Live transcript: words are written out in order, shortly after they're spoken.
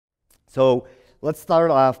So let's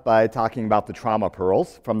start off by talking about the trauma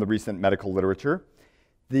pearls from the recent medical literature.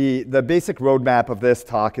 The basic roadmap of this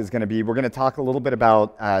talk is going to be, we're going to talk a little bit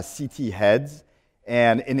about CT heads,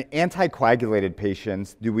 and in anticoagulated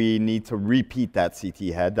patients, do we need to repeat that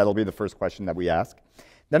CT head? That'll be the first question that we ask.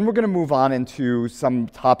 Then we're going to move on into some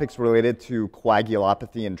topics related to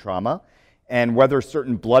coagulopathy and trauma, and whether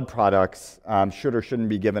certain blood products should or shouldn't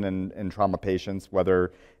be given in trauma patients,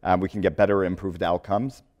 whether we can get better or improved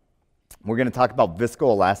outcomes. We're going to talk about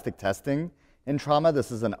viscoelastic testing in trauma.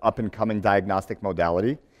 This is an up-and-coming diagnostic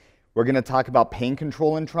modality. We're going to talk about pain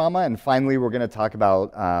control in trauma, and finally, we're going to talk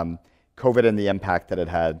about COVID and the impact that it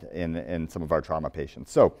had in some of our trauma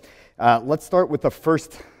patients. So let's start with the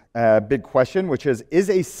first big question, which is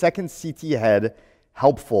a second CT head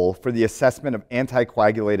helpful for the assessment of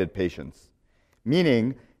anticoagulated patients?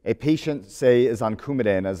 Meaning, a patient, say, is on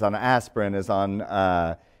Coumadin, is on aspirin, is on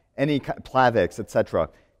any Plavix, etc.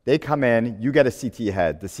 They come in, you get a CT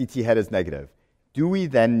head. The CT head is negative. Do we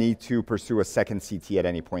then need to pursue a second CT at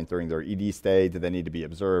any point during their ED stay? Do they need to be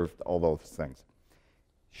observed? All those things.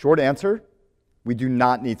 Short answer, we do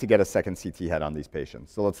not need to get a second CT head on these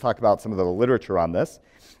patients. So let's talk about some of the literature on this.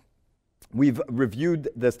 We've reviewed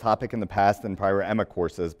this topic in the past in prior EMA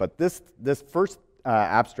courses, but this first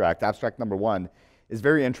abstract number 1, is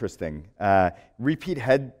very interesting. Repeat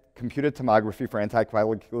head computed tomography for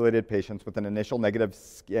anticoagulated patients with an initial negative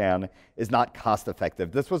scan is not cost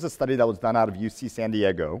effective. This was a study that was done out of UC San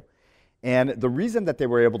Diego. And the reason that they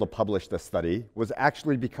were able to publish this study was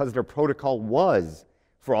actually because their protocol was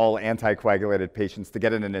for all anticoagulated patients to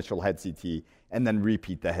get an initial head CT and then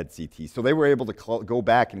repeat the head CT. So they were able to go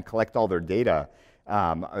back and collect all their data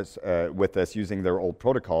with this using their old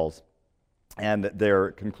protocols. And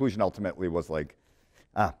their conclusion ultimately was like,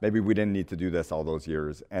 maybe we didn't need to do this all those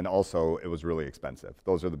years, and also it was really expensive.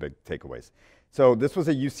 Those are the big takeaways. So this was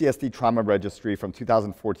a UCSD trauma registry from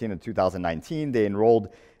 2014 and 2019. They enrolled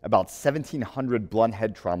about 1,700 blunt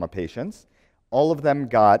head trauma patients. All of them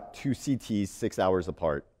got 2 CTs 6 hours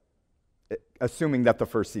apart, assuming that the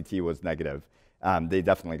first CT was negative. They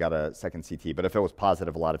definitely got a second CT, but if it was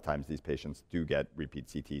positive, a lot of times these patients do get repeat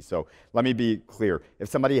CTs. So let me be clear. If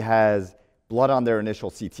somebody has blood on their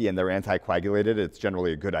initial CT and they're anticoagulated, it's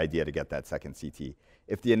generally a good idea to get that second CT.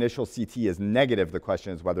 If the initial CT is negative, the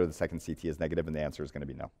question is whether the second CT is negative, and the answer is going to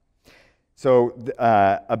be no. So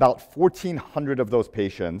about 1,400 of those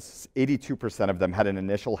patients, 82% of them had an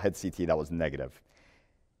initial head CT that was negative.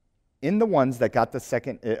 In the ones that got the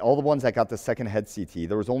second, all the ones that got the second head CT,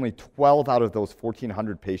 there was only 12 out of those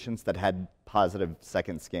 1,400 patients that had positive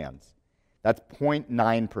second scans. That's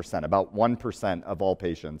 0.9%, about 1% of all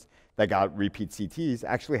patients that got repeat CTs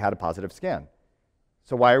actually had a positive scan.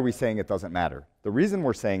 So why are we saying it doesn't matter? The reason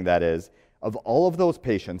we're saying that is, of all of those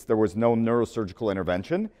patients, there was no neurosurgical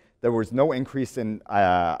intervention, there was no increase in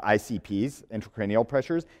ICPs, intracranial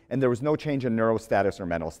pressures, and there was no change in neurostatus or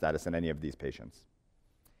mental status in any of these patients.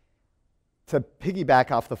 To piggyback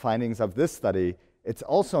off the findings of this study, it's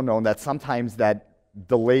also known that sometimes that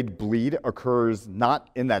delayed bleed occurs not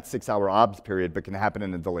in that 6-hour OBS period, but can happen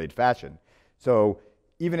in a delayed fashion. So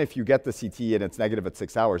even if you get the CT and it's negative at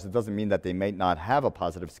 6 hours, it doesn't mean that they may not have a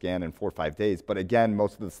positive scan in 4 or 5 days. But again,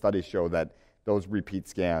 most of the studies show that those repeat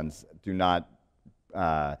scans do not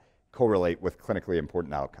correlate with clinically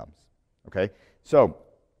important outcomes. Okay? So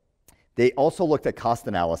they also looked at cost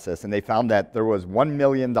analysis, and they found that there was $1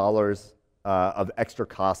 million of extra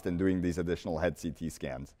cost in doing these additional head CT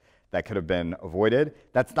scans that could have been avoided.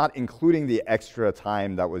 That's not including the extra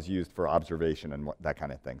time that was used for observation and that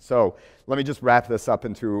kind of thing. So let me just wrap this up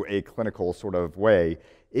into a clinical sort of way.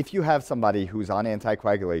 If you have somebody who's on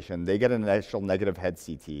anticoagulation, they get an initial negative head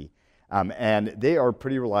CT, and they are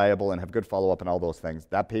pretty reliable and have good follow-up and all those things,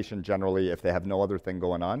 that patient generally, if they have no other thing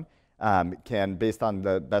going on, can, based on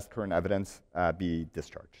the best current evidence, be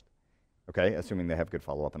discharged, okay, assuming they have good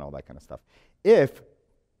follow-up and all that kind of stuff. If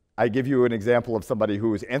I give you an example of somebody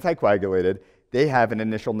who is anticoagulated, they have an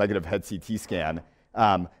initial negative head CT scan,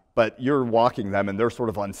 but you're walking them and they're sort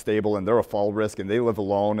of unstable and they're a fall risk and they live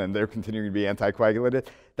alone and they're continuing to be anticoagulated,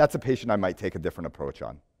 that's a patient I might take a different approach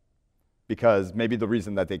on. Because maybe the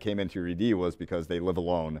reason that they came into your ED was because they live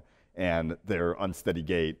alone and they're unsteady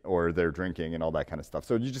gait or they're drinking and all that kind of stuff.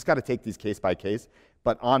 So you just got to take these case by case,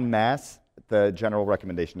 but en masse, the general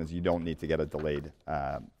recommendation is you don't need to get a delayed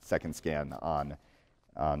second scan on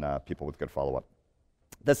people with good follow-up.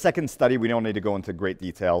 The second study, we don't need to go into great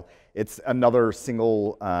detail. It's another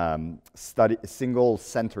single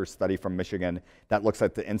center study from Michigan that looks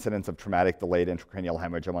at the incidence of traumatic delayed intracranial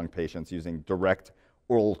hemorrhage among patients using direct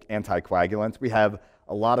oral anticoagulants. We have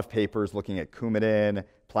a lot of papers looking at Coumadin,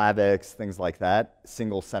 Plavix, things like that,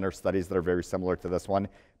 single center studies that are very similar to this one.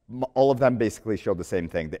 All of them basically showed the same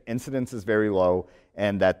thing. The incidence is very low,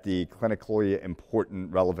 and that the clinically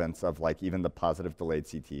important relevance of like even the positive delayed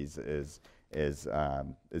CTs is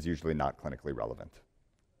usually not clinically relevant.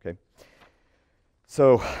 Okay.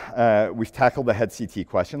 So we've tackled the head CT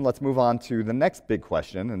question. Let's move on to the next big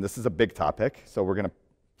question, and this is a big topic, so we're going to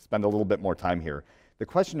spend a little bit more time here. The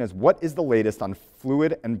question is, what is the latest on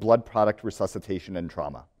fluid and blood product resuscitation and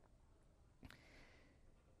trauma?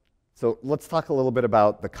 So let's talk a little bit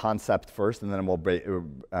about the concept first, and then we'll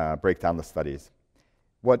break down the studies.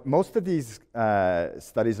 What most of these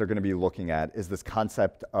studies are going to be looking at is this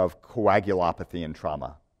concept of coagulopathy in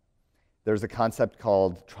trauma. There's a concept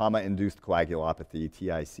called trauma-induced coagulopathy,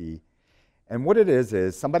 TIC. And what it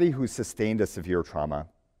is somebody who's sustained a severe trauma,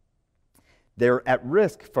 they're at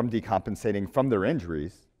risk from decompensating from their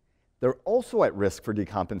injuries. They're also at risk for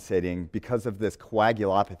decompensating because of this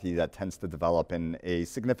coagulopathy that tends to develop in a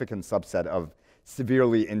significant subset of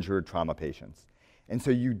severely injured trauma patients. And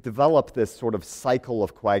so you develop this sort of cycle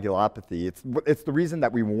of coagulopathy. It's the reason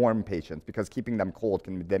that we warm patients, because keeping them cold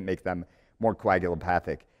can then make them more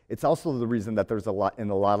coagulopathic. It's also the reason that there's a lot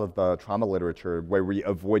of the trauma literature where we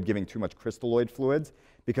avoid giving too much crystalloid fluids,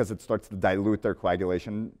 because it starts to dilute their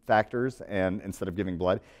coagulation factors and instead of giving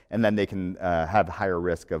blood, and then they can have higher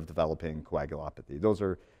risk of developing coagulopathy. Those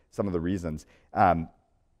are some of the reasons.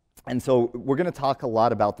 And so we're going to talk a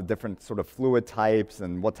lot about the different sort of fluid types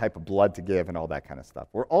and what type of blood to give and all that kind of stuff.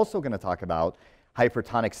 We're also going to talk about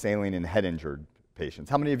hypertonic saline in head injured patients.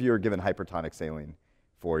 How many of you are given hypertonic saline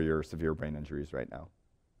for your severe brain injuries right now?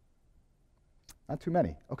 Not too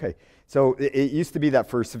many. Okay. So it used to be that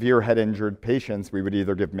for severe head injured patients, we would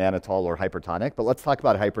either give mannitol or hypertonic, but let's talk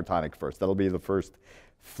about hypertonic first. That'll be the first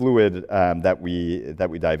fluid that we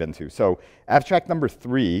dive into. So abstract number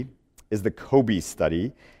 3 is the Kobe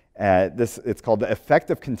study. It's called The Effect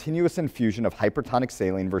of Continuous Infusion of Hypertonic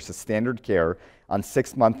Saline versus Standard Care on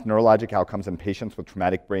 6-month Neurologic Outcomes in Patients with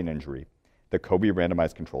Traumatic Brain Injury, the Kobe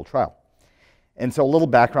randomized controlled trial. And so a little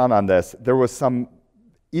background on this. There was some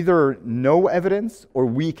either no evidence or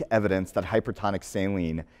weak evidence that hypertonic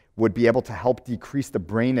saline would be able to help decrease the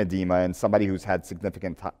brain edema in somebody who's had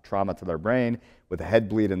significant trauma to their brain with a head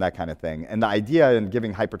bleed and that kind of thing. And the idea in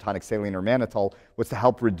giving hypertonic saline or mannitol was to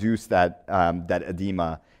help reduce that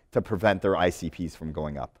edema to prevent their ICPs from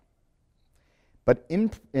going up. But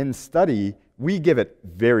in study, we give it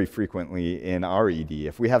very frequently in our ED.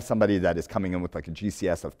 If we have somebody that is coming in with like a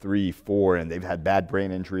GCS of 3, 4, and they've had bad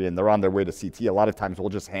brain injury and they're on their way to CT, a lot of times we'll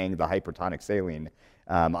just hang the hypertonic saline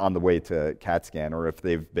on the way to CAT scan, or if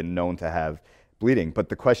they've been known to have bleeding. But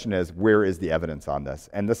the question is, where is the evidence on this?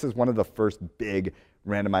 And this is one of the first big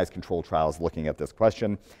randomized control trials looking at this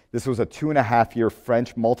question. This was a 2.5-year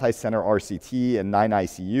French multi-center RCT and 9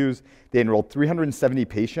 ICUs. They enrolled 370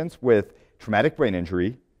 patients with traumatic brain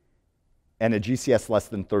injury and a GCS less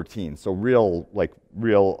than 13, so real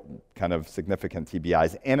kind of significant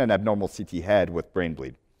TBIs, and an abnormal CT head with brain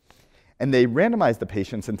bleed. And they randomized the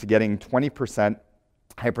patients into getting 20%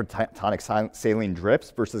 hypertonic saline drips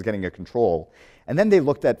versus getting a control. And then they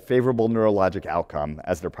looked at favorable neurologic outcome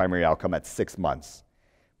as their primary outcome at 6 months.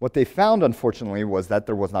 What they found, unfortunately, was that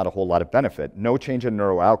there was not a whole lot of benefit. No change in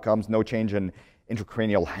neuro outcomes, no change in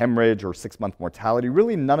intracranial hemorrhage or 6-month mortality.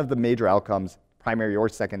 Really none of the major outcomes, primary or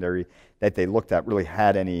secondary, that they looked at really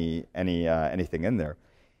had anything in there.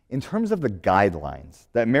 In terms of the guidelines,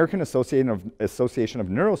 the American Association of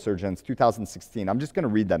Neurosurgeons 2016, I'm just going to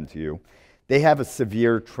read them to you. They have a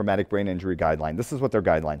severe traumatic brain injury guideline. This is what their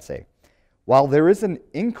guidelines say. While there is an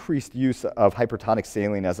increased use of hypertonic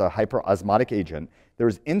saline as a hyperosmotic agent, there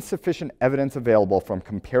is insufficient evidence available from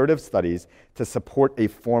comparative studies to support a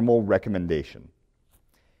formal recommendation.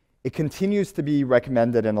 It continues to be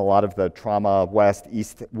recommended in a lot of the trauma west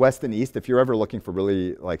and east. If you're ever looking for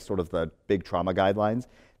really like sort of the big trauma guidelines,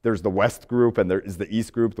 there's the west group and there is the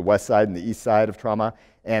east group, the west side and the east side of trauma,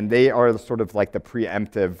 and they are sort of like the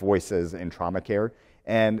preemptive voices in trauma care.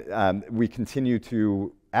 And we continue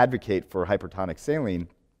to advocate for hypertonic saline.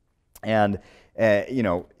 And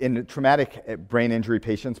in traumatic brain injury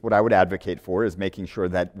patients, what I would advocate for is making sure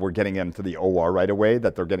that we're getting them to the OR right away,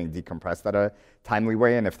 that they're getting decompressed at a timely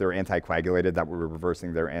way, and if they're anticoagulated, that we're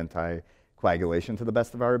reversing their anticoagulation to the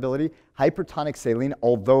best of our ability. Hypertonic saline,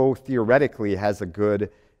 although theoretically has a good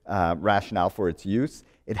rationale for its use,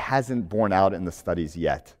 it hasn't borne out in the studies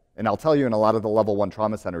yet. And I'll tell you, in a lot of the level 1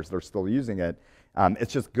 trauma centers, they're still using it.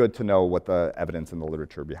 It's just good to know what the evidence in the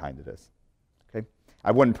literature behind it is. Okay?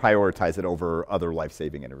 I wouldn't prioritize it over other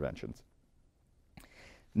life-saving interventions.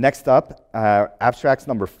 Next up, abstracts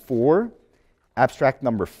number 4 abstract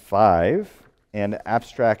number 5, and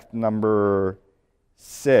abstract number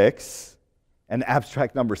 6, and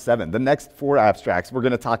abstract number 7. The next 4 abstracts, we're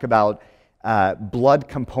going to talk about blood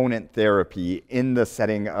component therapy in the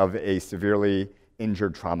setting of a severely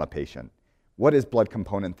injured trauma patient. What is blood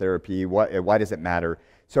component therapy? Why does it matter?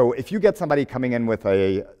 So if you get somebody coming in with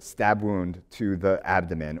a stab wound to the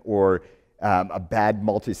abdomen or a bad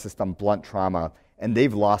multi-system blunt trauma, and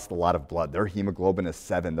they've lost a lot of blood, their hemoglobin is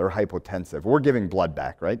 7, they're hypotensive, we're giving blood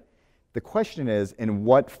back, right? The question is, in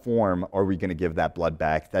what form are we going to give that blood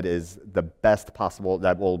back that is the best possible,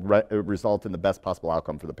 that will result in the best possible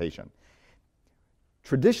outcome for the patient?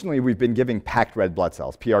 Traditionally, we've been giving packed red blood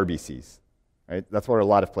cells, PRBCs. Right? That's what a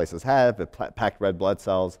lot of places have, the packed red blood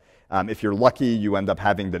cells. If you're lucky, you end up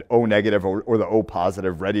having the O negative or the O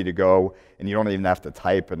positive ready to go, and you don't even have to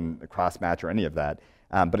type and cross-match or any of that.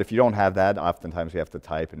 But if you don't have that, oftentimes we have to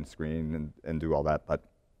type and screen and do all that. But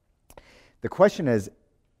the question is,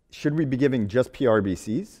 should we be giving just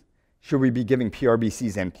PRBCs? Should we be giving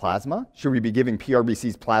PRBCs and plasma? Should we be giving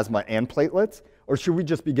PRBCs, plasma, and platelets? Or should we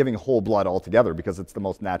just be giving whole blood altogether because it's the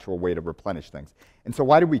most natural way to replenish things? And so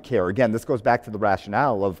why do we care? Again, this goes back to the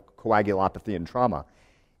rationale of coagulopathy and trauma.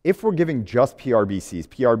 If we're giving just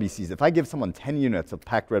PRBCs, if I give someone 10 units of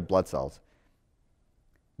packed red blood cells,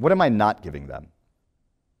 what am I not giving them?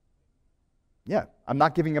 Yeah, I'm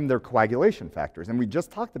not giving them their coagulation factors. And we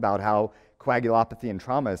just talked about how coagulopathy and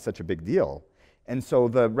trauma is such a big deal. And so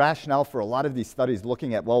the rationale for a lot of these studies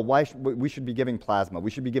looking at, well, why we should be giving plasma, we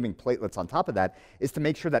should be giving platelets on top of that, is to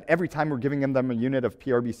make sure that every time we're giving them a unit of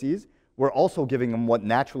PRBCs, we're also giving them what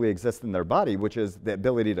naturally exists in their body, which is the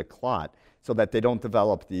ability to clot, so that they don't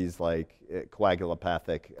develop these like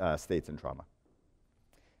coagulopathic states in trauma.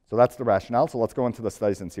 So that's the rationale. So let's go into the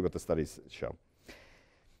studies and see what the studies show.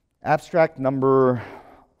 Abstract number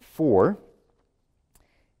 4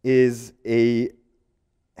 is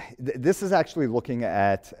this is actually looking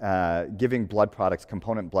at giving blood products,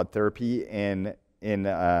 component blood therapy in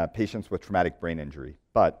patients with traumatic brain injury.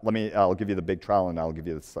 But I'll give you the big trial and I'll give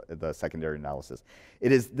you the secondary analysis.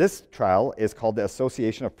 This trial is called the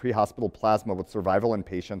Association of Pre-Hospital Plasma with Survival in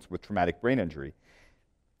Patients with Traumatic Brain Injury.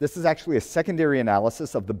 This is actually a secondary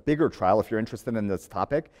analysis of the bigger trial, if you're interested in this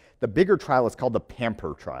topic. The bigger trial is called the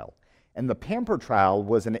PAMPER trial. And the PAMPER trial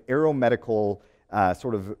was an aeromedical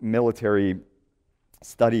sort of military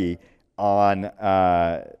study an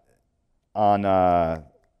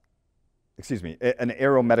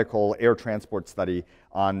aeromedical air transport study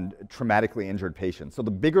on traumatically injured patients. So the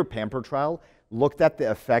bigger PAMPER trial looked at the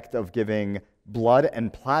effect of giving blood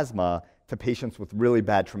and plasma to patients with really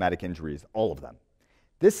bad traumatic injuries, all of them.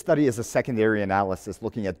 This study is a secondary analysis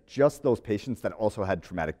looking at just those patients that also had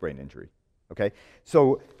traumatic brain injury. Okay?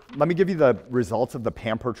 So let me give you the results of the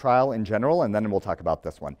PAMPER trial in general, and then we'll talk about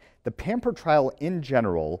this one. The PAMPER trial in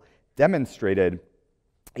general demonstrated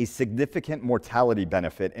a significant mortality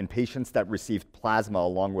benefit in patients that received plasma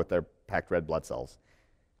along with their packed red blood cells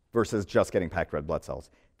versus just getting packed red blood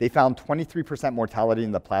cells. They found 23% mortality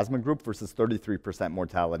in the plasma group versus 33%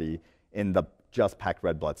 mortality in the just packed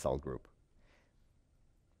red blood cell group.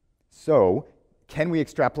 So can we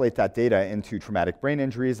extrapolate that data into traumatic brain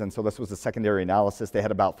injuries? And so this was a secondary analysis. They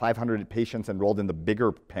had about 500 patients enrolled in the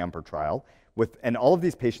bigger PAMPER trial, and all of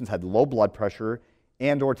these patients had low blood pressure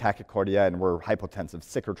and or tachycardia and were hypotensive,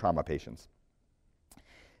 sicker trauma patients.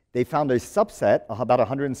 They found a subset, about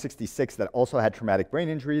 166, that also had traumatic brain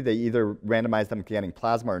injury. They either randomized them to getting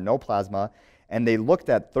plasma or no plasma, and they looked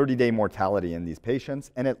at 30-day mortality in these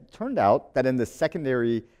patients. And it turned out that in the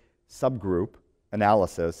secondary subgroup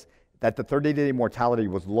analysis, that the 30-day mortality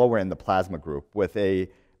was lower in the plasma group with a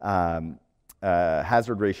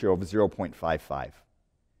hazard ratio of 0.55.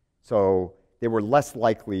 So they were less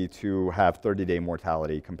likely to have 30-day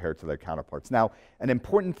mortality compared to their counterparts. Now, an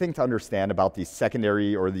important thing to understand about these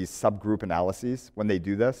secondary or these subgroup analyses when they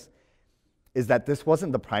do this is that this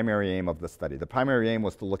wasn't the primary aim of the study. The primary aim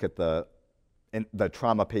was to look at the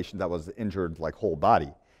trauma patient that was injured like whole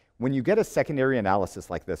body. When you get a secondary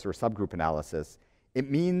analysis like this or a subgroup analysis, it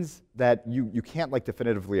means that you can't like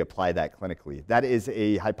definitively apply that clinically. That is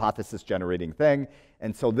a hypothesis generating thing,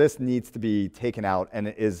 and so this needs to be taken out and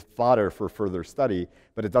it is fodder for further study,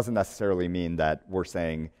 but it doesn't necessarily mean that we're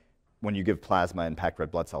saying when you give plasma and packed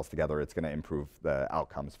red blood cells together, it's going to improve the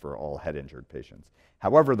outcomes for all head injured patients.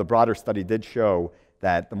 However, the broader study did show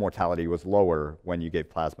that the mortality was lower when you gave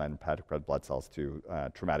plasma and packed red blood cells to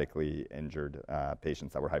traumatically injured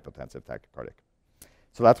patients that were hypotensive tachycardic.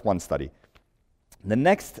 So that's one study. The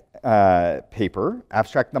next paper,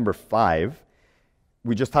 abstract number 5,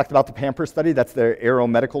 we just talked about the PAMPER study. That's their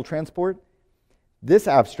aeromedical transport. This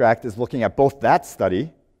abstract is looking at both that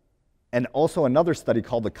study and also another study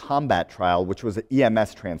called the Combat trial, which was an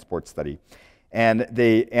EMS transport study. And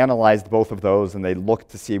they analyzed both of those, and they looked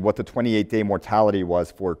to see what the 28-day mortality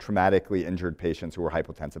was for traumatically injured patients who were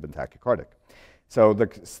hypotensive and tachycardic. So the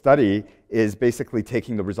study is basically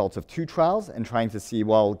taking the results of 2 trials and trying to see,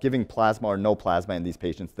 well, giving plasma or no plasma in these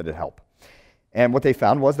patients, did it help? And what they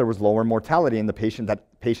found was there was lower mortality in the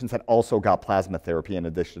patients that also got plasma therapy in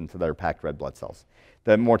addition to their packed red blood cells.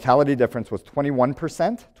 The mortality difference was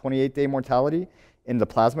 21%, 28-day mortality in the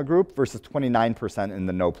plasma group versus 29% in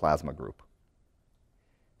the no plasma group.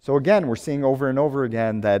 So again, we're seeing over and over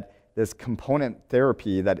again that this component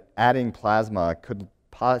therapy, that adding plasma could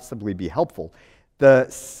possibly be helpful.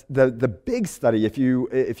 The big study, if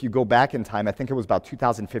you go back in time, I think it was about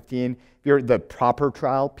 2015, the PROPER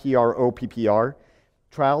trial, PROPPR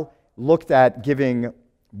trial, looked at giving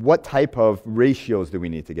what type of ratios do we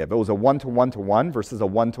need to give. It was a 1:1:1 versus a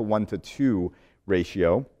 1:1:2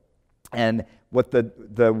 ratio. And what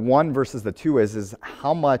the 1 versus the 2 is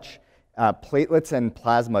how much platelets and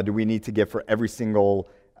plasma do we need to give for every single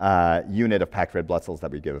unit of packed red blood cells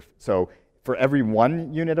that we give. So for every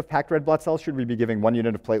 1 unit of packed red blood cells, should we be giving 1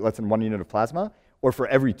 unit of platelets and 1 unit of plasma? Or for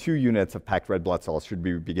every 2 units of packed red blood cells, should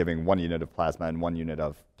we be giving 1 unit of plasma and 1 unit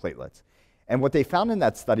of platelets? And what they found in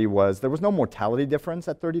that study was there was no mortality difference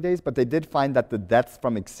at 30 days, but they did find that the deaths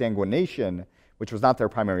from exsanguination, which was not their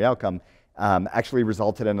primary outcome, actually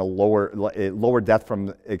resulted in a lower death from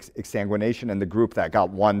exsanguination in the group that got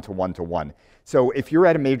 1:1:1. So if you're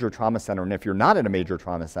at a major trauma center, and if you're not at a major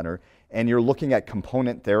trauma center, and you're looking at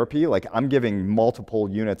component therapy, like I'm giving multiple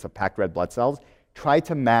units of packed red blood cells, try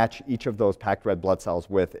to match each of those packed red blood cells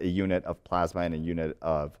with a unit of plasma and a unit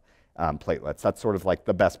of platelets. That's sort of like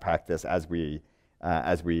the best practice as we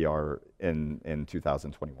are in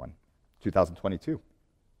 2022.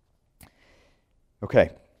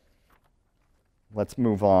 Okay. Let's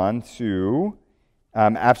move on to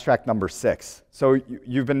abstract number 6. So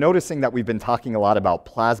you've been noticing that we've been talking a lot about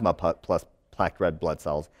plasma plus packed red blood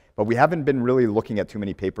cells, but we haven't been really looking at too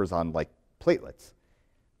many papers on like platelets.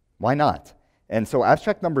 Why not? And so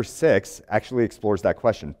abstract number 6 actually explores that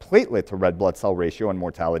question. Platelet to red blood cell ratio and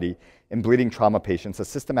mortality in bleeding trauma patients, a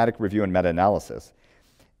systematic review and meta-analysis.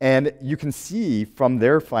 And you can see from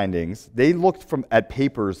their findings, they looked at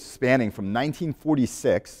papers spanning from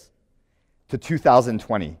 1946 to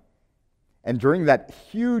 2020. And during that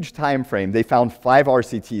huge time frame, they found 5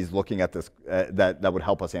 RCTs looking at this that would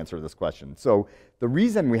help us answer this question. So the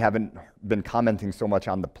reason we haven't been commenting so much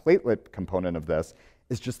on the platelet component of this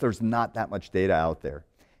is just there's not that much data out there.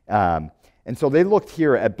 And so they looked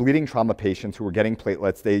here at bleeding trauma patients who were getting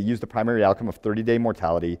platelets. They used the primary outcome of 30-day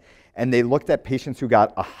mortality, and they looked at patients who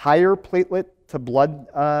got a higher platelet to blood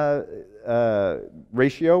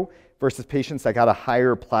ratio versus patients that got a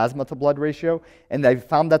higher plasma to blood ratio. And they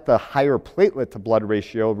found that the higher platelet to blood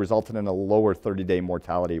ratio resulted in a lower 30-day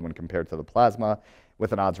mortality when compared to the plasma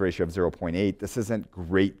with an odds ratio of 0.8. This isn't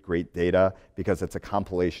great data because it's a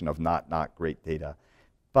compilation of not great data.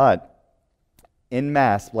 But in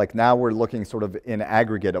mass, like now we're looking sort of in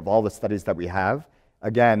aggregate of all the studies that we have.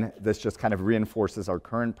 Again, this just kind of reinforces our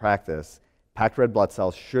current practice. Packed red blood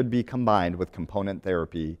cells should be combined with component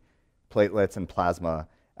therapy, platelets and plasma,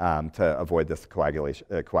 to avoid this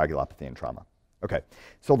coagulopathy and trauma. Okay,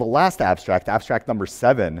 so the last abstract, abstract number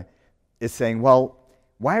 7, is saying, well,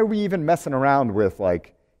 why are we even messing around with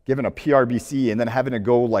like giving a PRBC and then having to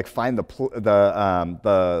go like find the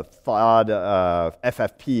thawed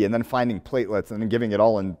FFP and then finding platelets and then giving it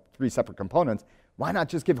all in 3 separate components? Why not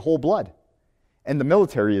just give whole blood? And the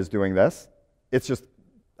military is doing this. It's just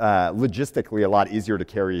logistically a lot easier to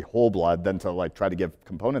carry whole blood than to like try to give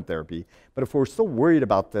component therapy. But if we're so worried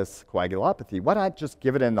about this coagulopathy, why not just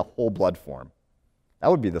give it in the whole blood form? That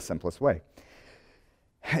would be the simplest way.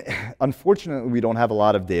 Unfortunately, we don't have a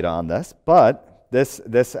lot of data on this, but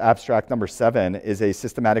this abstract number 7 is a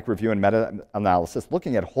systematic review and meta-analysis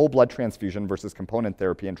looking at whole blood transfusion versus component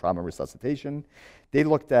therapy and trauma resuscitation. They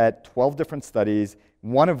looked at 12 different studies,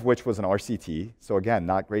 one of which was an RCT. So again,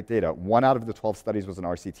 not great data. 1 out of the 12 studies was an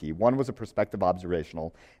RCT. 1 was a prospective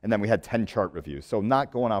observational, and then we had 10 chart reviews. So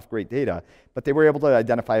not going off great data, but they were able to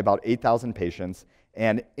identify about 8,000 patients.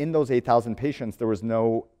 And in those 8,000 patients, there was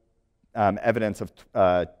no evidence of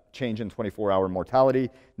change in 24-hour mortality,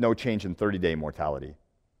 no change in 30-day mortality.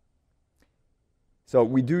 So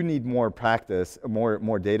we do need more practice,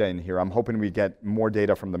 more data in here. I'm hoping we get more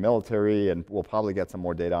data from the military, and we'll probably get some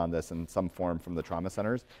more data on this in some form from the trauma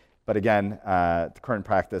centers. But again, the current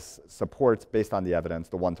practice supports, based on the evidence,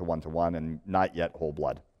 the 1:1:1 and not yet whole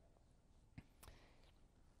blood.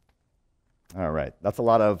 All right, that's a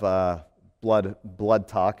lot of blood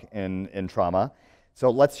talk in trauma. So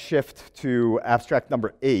let's shift to abstract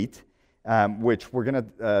number 8, which we're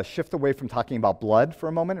going to shift away from talking about blood for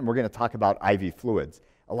a moment, and we're going to talk about IV fluids.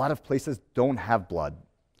 A lot of places don't have blood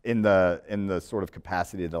in the sort of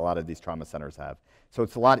capacity that a lot of these trauma centers have. So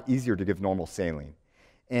it's a lot easier to give normal saline.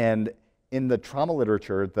 And in the trauma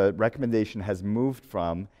literature, the recommendation has moved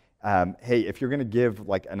from, hey, if you're going to give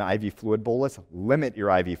like an IV fluid bolus, limit your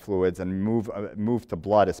IV fluids and move to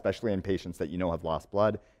blood, especially in patients that you know have lost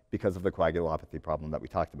blood because of the coagulopathy problem that we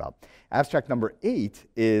talked about. Abstract number 8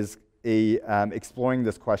 is exploring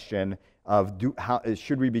this question of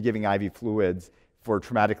should we be giving IV fluids for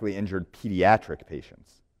traumatically injured pediatric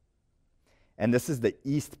patients? And this is the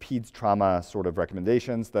East Peds Trauma sort of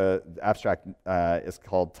recommendations. The abstract is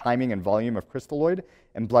called Timing and Volume of Crystalloid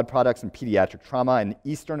and Blood Products in Pediatric Trauma, an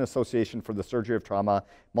Eastern Association for the Surgery of Trauma,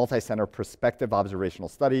 multi-center prospective observational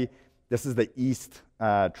study. This is the East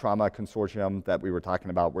Trauma Consortium that we were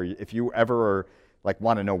talking about, where if you ever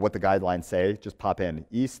want to know what the guidelines say, just pop in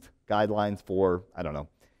East guidelines for, I don't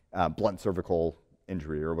know, blunt cervical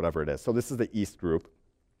injury or whatever it is. So this is the East group.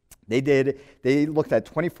 They looked at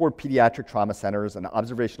 24 pediatric trauma centers, an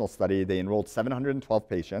observational study. They enrolled 712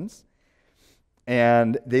 patients.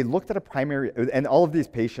 And they looked at a primary, and all of these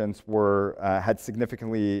patients had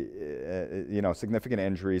significant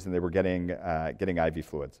injuries, and they were getting IV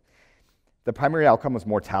fluids. The primary outcome was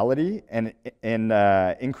mortality and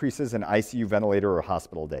increases in ICU ventilator or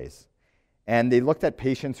hospital days. And they looked at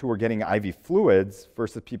patients who were getting IV fluids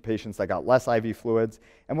versus patients that got less IV fluids.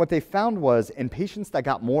 And what they found was in patients that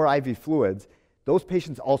got more IV fluids, those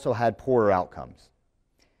patients also had poorer outcomes.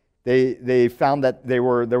 They found that there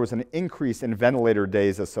was an increase in ventilator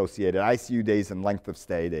days associated, ICU days and length of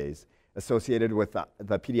stay days associated with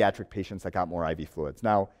the pediatric patients that got more IV fluids.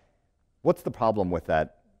 Now, what's the problem with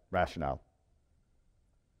that rationale?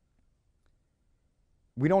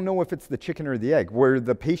 We don't know if it's the chicken or the egg. Were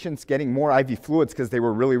the patients getting more IV fluids because they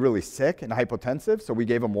were really, really sick and hypotensive, so we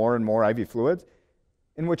gave them more and more IV fluids?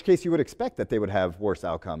 In which case you would expect that they would have worse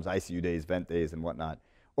outcomes, ICU days, vent days, and whatnot.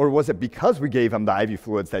 Or was it because we gave them the IV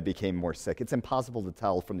fluids that became more sick? It's impossible to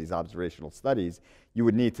tell from these observational studies. You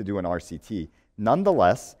would need to do an RCT.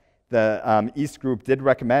 Nonetheless, the East group did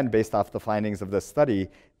recommend, based off the findings of this study,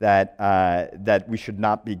 that we should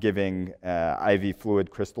not be giving IV fluid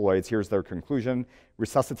crystalloids. Here's their conclusion.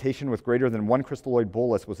 Resuscitation with greater than 1 crystalloid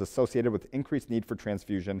bolus was associated with increased need for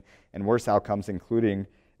transfusion and worse outcomes, including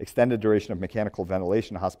extended duration of mechanical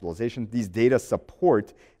ventilation, hospitalization. These data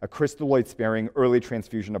support a crystalloid-sparing early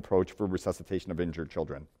transfusion approach for resuscitation of injured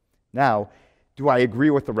children. Now, do I agree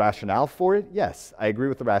with the rationale for it? Yes, I agree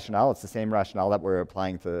with the rationale. It's the same rationale that we're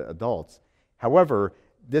applying to adults. However,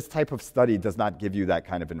 this type of study does not give you that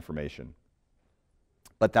kind of information.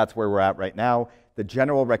 But that's where we're at right now. The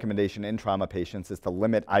general recommendation in trauma patients is to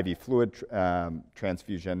limit IV fluid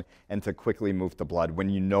transfusion and to quickly move to blood when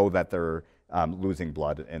you know that they're losing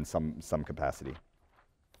blood in some capacity.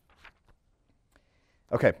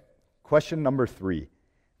 Okay, question number 3.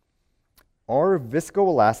 Are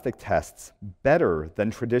viscoelastic tests better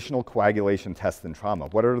than traditional coagulation tests in trauma?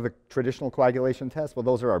 What are the traditional coagulation tests? Well,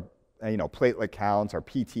 those are our platelet counts, our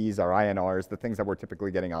PTs, our INRs, the things that we're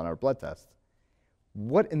typically getting on our blood tests.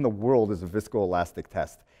 What in the world is a viscoelastic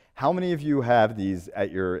test? How many of you have these at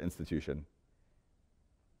your institution?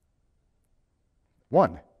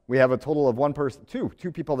 1. We have a total of 1 person, two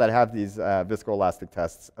people that have these viscoelastic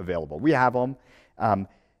tests available. We have them.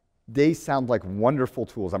 They sound like wonderful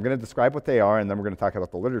tools. I'm going to describe what they are, and then we're going to talk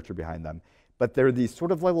about the literature behind them. But they're these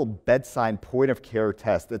sort of little bedside point-of-care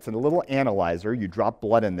tests. It's a little analyzer. You drop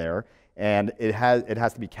blood in there, and it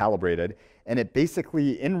has to be calibrated. And it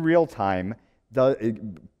basically, in real time, it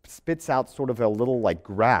spits out sort of a little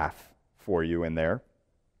graph for you in there.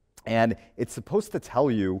 And it's supposed to tell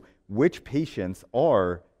you which patients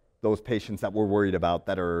are those patients that we're worried about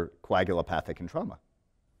that are coagulopathic in trauma.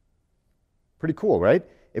 Pretty cool, right?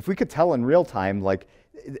 If we could tell in real time,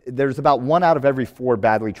 there's about 1 out of every 4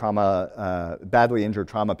 badly injured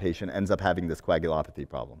trauma patient ends up having this coagulopathy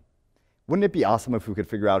problem. Wouldn't it be awesome if we could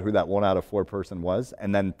figure out who that 1 out of 4 person was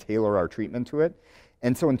and then tailor our treatment to it?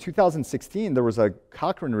 And so in 2016, there was a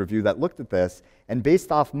Cochrane review that looked at this, and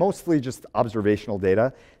based off mostly just observational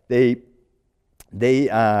data, they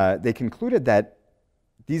concluded that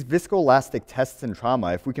these viscoelastic tests in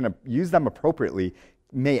trauma, if we can use them appropriately,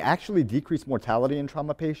 may actually decrease mortality in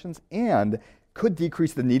trauma patients and could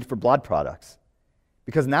decrease the need for blood products.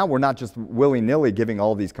 Because now we're not just willy-nilly giving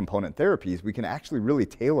all these component therapies, we can actually really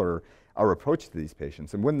tailor our approach to these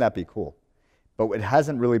patients, and wouldn't that be cool? But it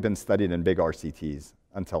hasn't really been studied in big RCTs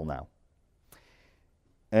until now.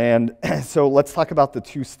 And so let's talk about the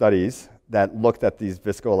 2 studies that looked at these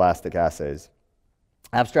viscoelastic assays.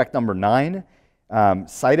 Abstract number 9,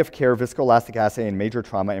 site of care viscoelastic assay in major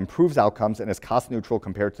trauma improves outcomes and is cost neutral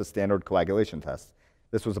compared to standard coagulation tests.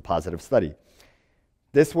 This was a positive study.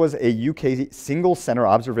 This was a UK single center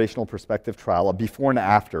observational prospective trial, a before and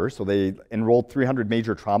after. So they enrolled 300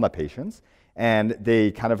 major trauma patients, and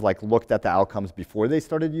they kind of like looked at the outcomes before they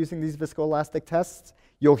started using these viscoelastic tests.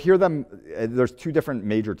 You'll hear them, there's 2 different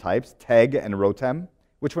major types, TEG and ROTEM.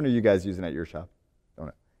 Which one are you guys using at your shop? Don't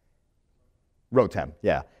know. ROTEM,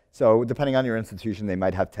 yeah. So depending on your institution, they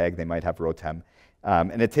might have TEG, they might have ROTEM.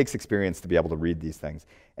 And it takes experience to be able to read these things.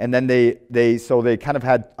 And then they kind of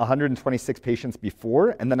had 126 patients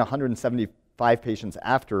before and then 175 patients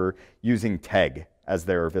after using TEG as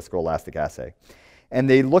their viscoelastic assay. And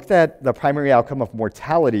they looked at the primary outcome of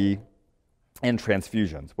mortality and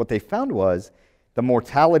transfusions. What they found was the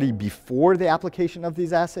mortality before the application of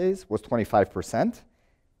these assays was 25%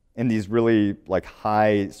 in these really like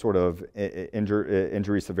high sort of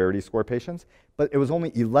injury severity score patients, but it was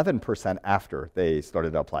only 11% after they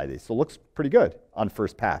started to apply these. So it looks pretty good on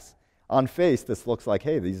first pass. On face, this looks like,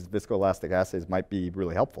 hey, these viscoelastic assays might be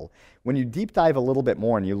really helpful. When you deep dive a little bit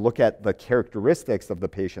more and you look at the characteristics of the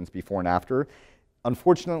patients before and after,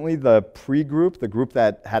 unfortunately, the pre-group, the group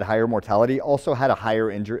that had higher mortality, also had a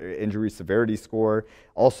higher injury severity score.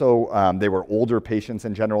 Also, they were older patients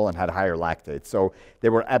in general and had higher lactates. So they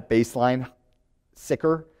were at baseline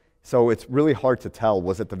sicker. So it's really hard to tell,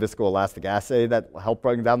 was it the viscoelastic assay that helped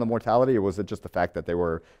bring down the mortality, or was it just the fact that they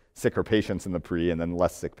were sicker patients in the pre and then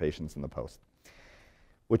less sick patients in the post?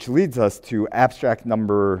 Which leads us to abstract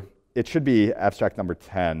number, it should be abstract number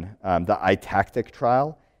 10, the iTactic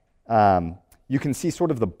trial. You can see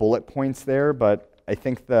sort of the bullet points there, but I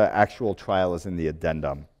think the actual trial is in the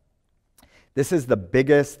addendum. This is the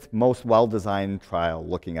biggest, most well-designed trial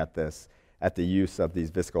looking at this, at the use of these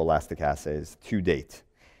viscoelastic assays to date.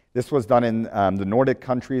 This was done in the Nordic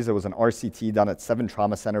countries. It was an RCT done at 7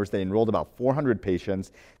 trauma centers. They enrolled about 400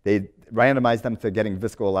 patients. They randomized them to getting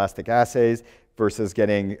viscoelastic assays versus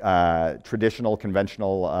getting traditional,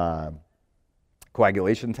 conventional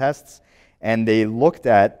coagulation tests. And they looked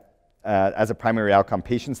at, as a primary outcome,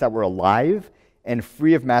 patients that were alive and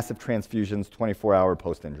free of massive transfusions 24-hour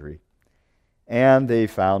post-injury. And they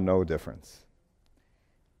found no difference.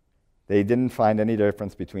 They didn't find any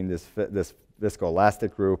difference between this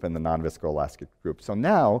viscoelastic group and the non-viscoelastic group. So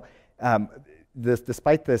now,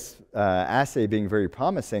 despite this assay being very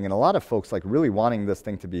promising and a lot of folks like really wanting this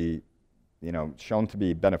thing to be, shown to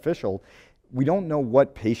be beneficial, we don't know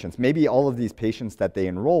what patients, maybe all of these patients that they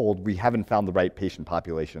enrolled, we haven't found the right patient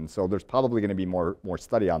population. So there's probably going to be more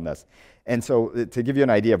study on this. And so to give you an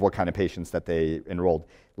idea of what kind of patients that they enrolled,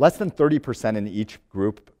 less than 30% in each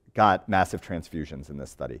group got massive transfusions in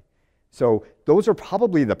this study. So those are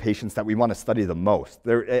probably the patients that we want to study the most.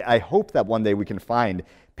 I hope that one day we can find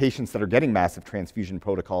patients that are getting massive transfusion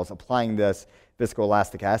protocols, applying this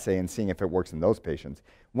viscoelastic assay and seeing if it works in those patients.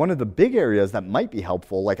 One of the big areas that might be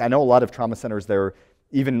helpful, like I know a lot of trauma centers, they're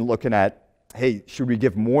even looking at, hey, should we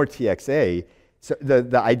give more TXA? So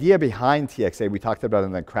the idea behind TXA, we talked about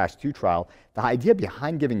in the CRASH 2 trial, the idea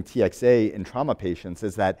behind giving TXA in trauma patients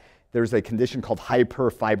is that there's a condition called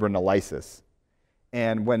hyperfibrinolysis.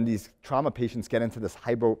 And when these trauma patients get into this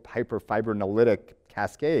hyperfibrinolytic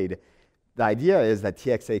cascade, the idea is that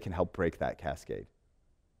TXA can help break that cascade.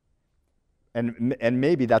 And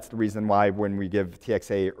maybe that's the reason why when we give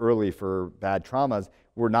TXA early for bad traumas,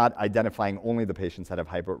 we're not identifying only the patients that have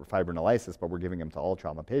hyperfibrinolysis, but we're giving them to all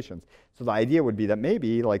trauma patients. So the idea would be that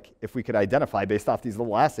maybe, like, if we could identify based off these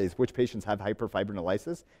little assays which patients have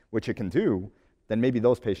hyperfibrinolysis, which it can do, then maybe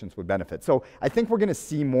those patients would benefit. So I think we're going to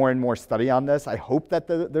see more and more study on this. I hope that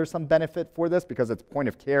there's some benefit for this because it's point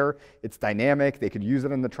of care, it's dynamic, they could use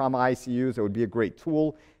it in the trauma ICUs, it would be a great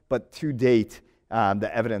tool, but to date,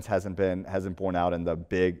 the evidence hasn't borne out in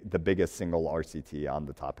the biggest single RCT on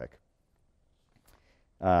the topic.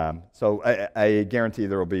 So I guarantee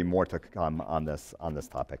there will be more to come on this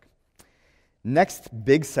topic. Next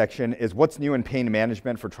big section is what's new in pain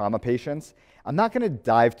management for trauma patients. I'm not going to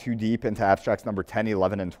dive too deep into abstracts number 10,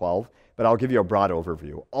 11, and 12, but I'll give you a broad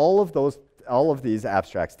overview. All of these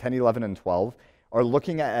abstracts, 10, 11, and 12, are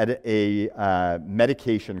looking at a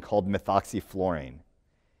medication called methoxyflurane.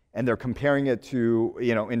 And they're comparing it to,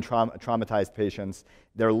 in traumatized patients,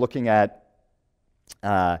 they're looking at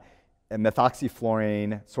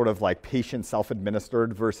methoxyflurane, sort of like patient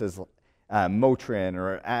self-administered versus Motrin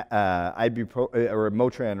or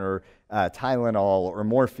Motrin or Tylenol or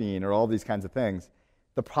morphine or all these kinds of things.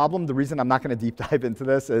 The reason I'm not going to deep dive into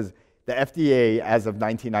this is the FDA, as of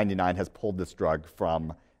 1999, has pulled this drug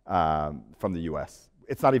from the US.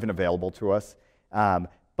 It's not even available to us.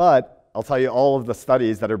 But I'll tell you all of the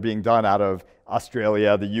studies that are being done out of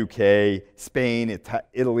Australia, the UK, Spain,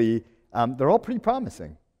 Italy, they're all pretty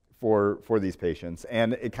promising for these patients,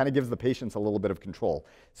 and it kind of gives the patients a little bit of control.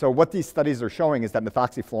 So what these studies are showing is that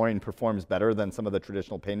methoxyflurane performs better than some of the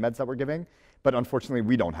traditional pain meds that we're giving, but unfortunately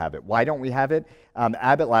we don't have it. Why don't we have it?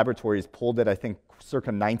 Abbott Laboratories pulled it, I think,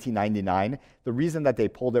 circa 1999. The reason that they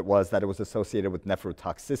pulled it was that it was associated with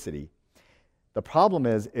nephrotoxicity. The problem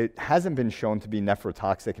is it hasn't been shown to be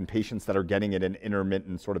nephrotoxic in patients that are getting it in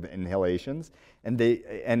intermittent sort of inhalations. And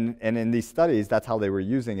in these studies, that's how they were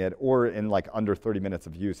using it, or in like under 30 minutes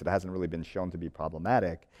of use. It hasn't really been shown to be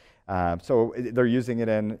problematic. So they're using it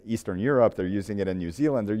in Eastern Europe, they're using it in New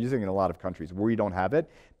Zealand, they're using it in a lot of countries where we don't have it,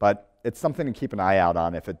 but it's something to keep an eye out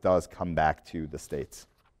on if it does come back to the States.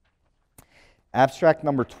 Abstract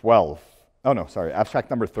number 12. Oh no, sorry, abstract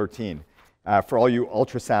number 13. For all you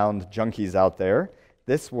ultrasound junkies out there,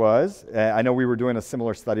 this was, I know we were doing a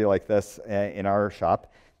similar study like this in our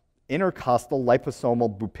shop, intercostal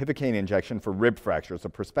liposomal bupivacaine injection for rib fractures, a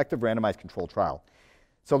prospective randomized controlled trial.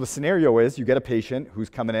 So the scenario is you get a patient who's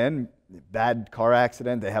coming in, bad car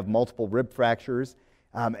accident, they have multiple rib fractures,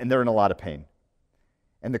 and they're in a lot of pain.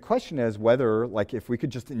 And the question is whether, like, if we could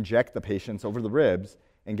just inject the patients over the ribs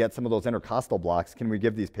and get some of those intercostal blocks, can we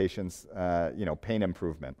give these patients, pain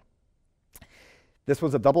improvement? This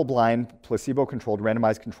was a double-blind, placebo-controlled,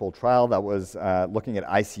 randomized controlled trial that was looking at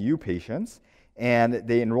ICU patients, and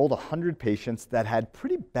they enrolled 100 patients that had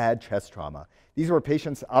pretty bad chest trauma. These were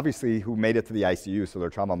patients, obviously, who made it to the ICU, so their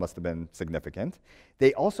trauma must have been significant.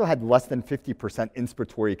 They also had less than 50%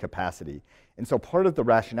 inspiratory capacity. And so part of the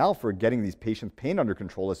rationale for getting these patients' pain under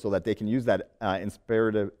control is so that they can use that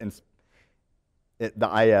incentive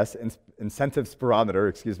spirometer,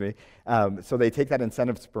 excuse me. So they take that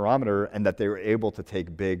incentive spirometer and that they were able to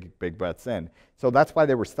take big breaths in. So that's why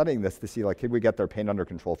they were studying this, to see, like, could we get their pain under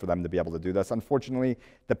control for them to be able to do this? Unfortunately,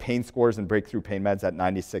 the pain scores and breakthrough pain meds at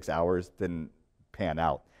 96 hours didn't pan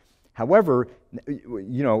out. However,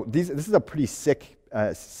 this is a pretty sick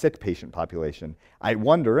patient population. I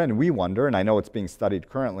wonder, and we wonder, and I know it's being studied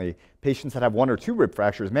currently, patients that have 1 or 2 rib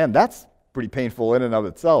fractures, man, that's pretty painful in and of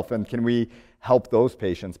itself, and can we help those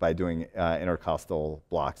patients by doing intercostal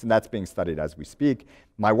blocks? And that's being studied as we speak.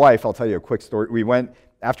 My wife, I'll tell you a quick story. We went,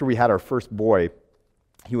 after we had our first boy,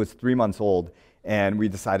 he was 3 months old, and we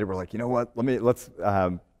decided, we're like, you know what, let's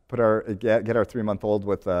get our 3-month-old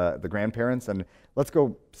with the grandparents, and let's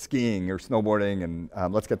go skiing or snowboarding, and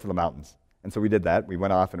let's get to the mountains. And so we did that. We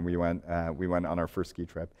went off, and we went on our first ski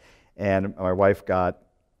trip. And my wife got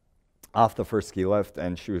off the first ski lift,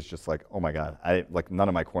 and she was just like, oh my God, none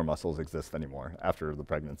of my core muscles exist anymore after the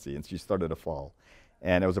pregnancy, and she started to fall.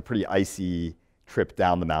 And it was a pretty icy trip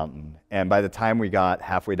down the mountain. And by the time we got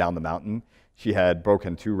halfway down the mountain, she had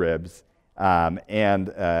broken 2 ribs and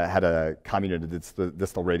had a comminuted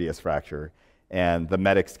distal radius fracture. And the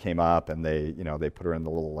medics came up, and they put her in the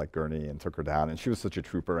little gurney and took her down. And she was such a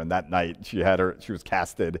trooper. And that night she was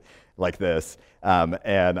casted like this.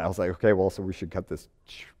 And I was like, okay, well, so we should cut this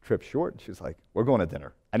trip short. And she was like, we're going to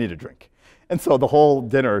dinner. I need a drink. And so the whole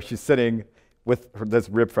dinner, she's sitting with this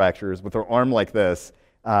rib fractures, with her arm like this,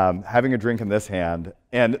 having a drink in this hand.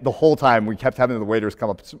 And the whole time we kept having the waiters come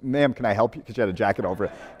up, ma'am, can I help you? Because she had a jacket over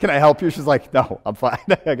it. Can I help you? She's like, no, I'm fine.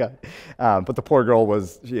 I got it. But the poor girl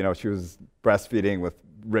was, she was breastfeeding with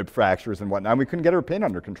rib fractures and whatnot. And we couldn't get her pain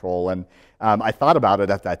under control. And I thought about it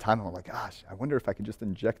at that time. I'm like, gosh, I wonder if I could just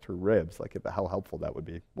inject her ribs, how helpful that would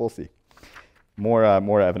be. We'll see.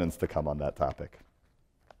 More evidence to come on that topic.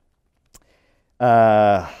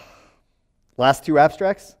 Last 2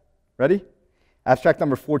 abstracts. Ready? Abstract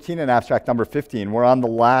number 14 and abstract number 15. We're on the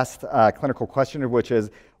last clinical question, which is,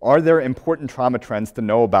 are there important trauma trends to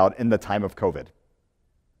know about in the time of COVID?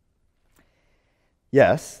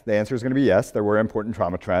 Yes, the answer is going to be yes, there were important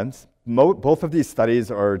trauma trends. Both of these studies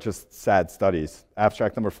are just sad studies.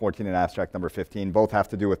 Abstract number 14 and abstract number 15 both have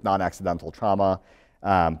to do with non-accidental trauma.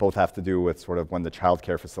 Both have to do with sort of when the child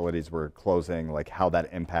care facilities were closing, how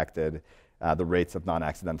that impacted the rates of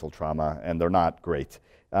non-accidental trauma, and they're not great.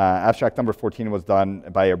 Abstract number 14 was done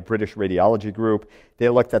by a British radiology group. They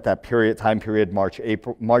looked at that time period, March to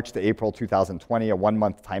April 2020, a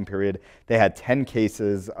 1-month time period. They had 10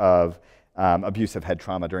 cases of abusive head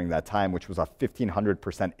trauma during that time, which was a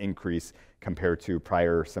 1,500% increase compared to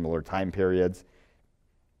prior similar time periods.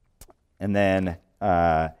 And then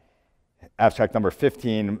abstract number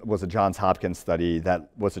 15 was a Johns Hopkins study that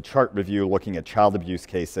was a chart review looking at child abuse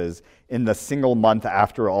cases in the single month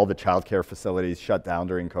after all the child care facilities shut down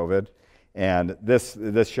during COVID. And this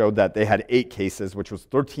showed that they had 8 cases, which was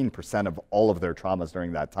 13% of all of their traumas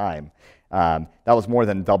during that time. That was more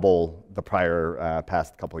than double the prior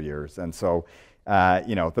past couple years. And so,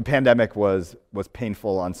 the pandemic was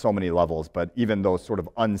painful on so many levels, but even those sort of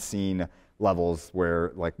unseen levels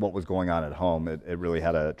where, like, what was going on at home, it really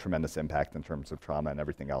had a tremendous impact in terms of trauma and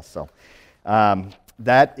everything else. So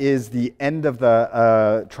that is the end of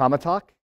the trauma talk.